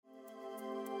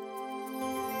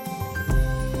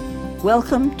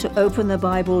Welcome to Open the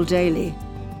Bible Daily.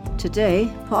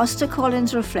 Today, Pastor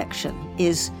Colin's reflection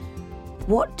is,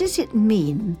 what does it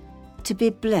mean to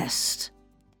be blessed?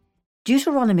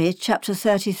 Deuteronomy chapter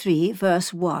 33,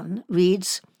 verse 1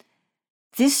 reads,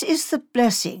 "This is the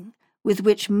blessing with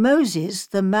which Moses,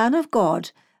 the man of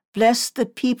God, blessed the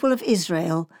people of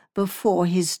Israel before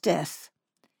his death."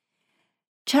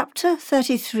 Chapter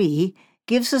 33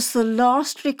 gives us the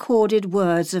last recorded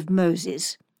words of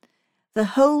Moses. The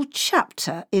whole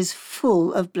chapter is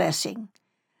full of blessing.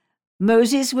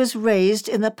 Moses was raised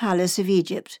in the palace of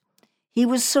Egypt. He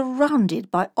was surrounded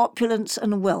by opulence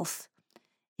and wealth.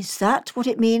 Is that what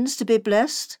it means to be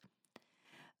blessed?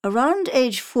 Around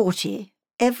age 40,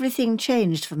 everything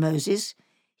changed for Moses.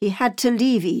 He had to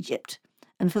leave Egypt,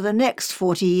 and for the next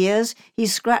 40 years he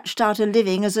scratched out a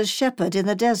living as a shepherd in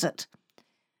the desert.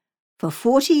 For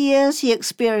 40 years he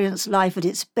experienced life at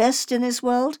its best in this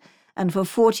world, and for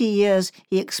 40 years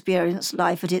he experienced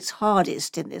life at its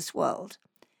hardest in this world.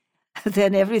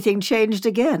 Then everything changed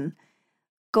again.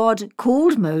 God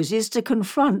called Moses to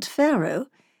confront Pharaoh,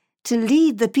 to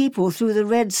lead the people through the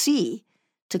Red Sea,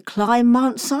 to climb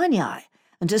Mount Sinai,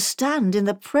 and to stand in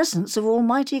the presence of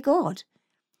Almighty God.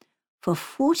 For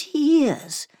 40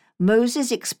 years,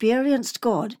 Moses experienced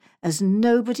God as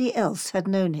nobody else had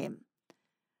known him.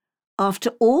 After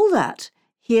all that,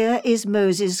 here is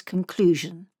Moses'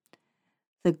 conclusion.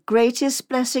 The greatest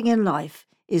blessing in life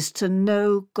is to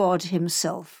know God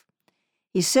himself.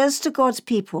 He says to God's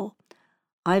people,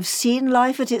 "I've seen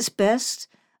life at its best,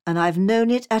 and I've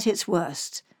known it at its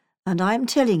worst, and I'm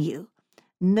telling you,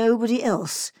 nobody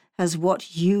else has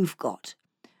what you've got.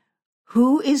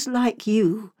 Who is like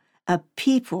you, a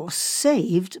people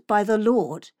saved by the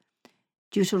Lord?"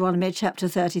 Deuteronomy chapter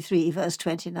 33, verse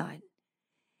 29.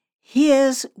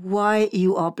 Here's why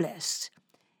you are blessed.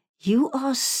 You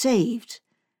are saved.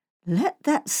 Let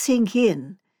that sink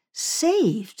in.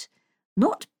 Saved,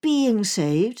 not being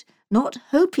saved, not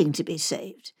hoping to be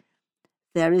saved.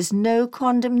 There is no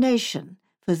condemnation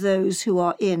for those who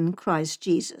are in Christ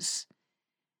Jesus.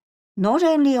 Not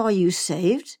only are you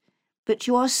saved, but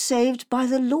you are saved by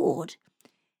the Lord.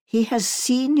 He has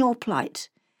seen your plight.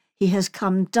 He has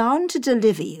come down to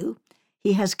deliver you.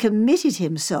 He has committed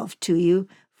himself to you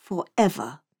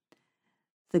forever.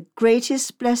 The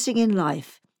greatest blessing in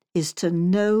life is to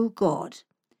know God.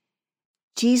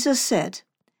 Jesus said,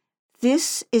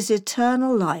 "This is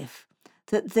eternal life,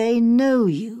 that they know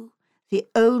you, the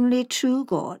only true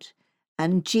God,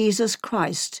 and Jesus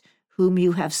Christ, whom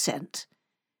you have sent."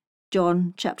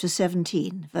 John chapter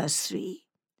 17, verse 3.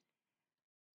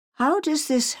 How does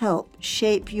this help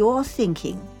shape your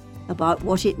thinking about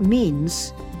what it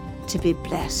means to be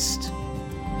blessed?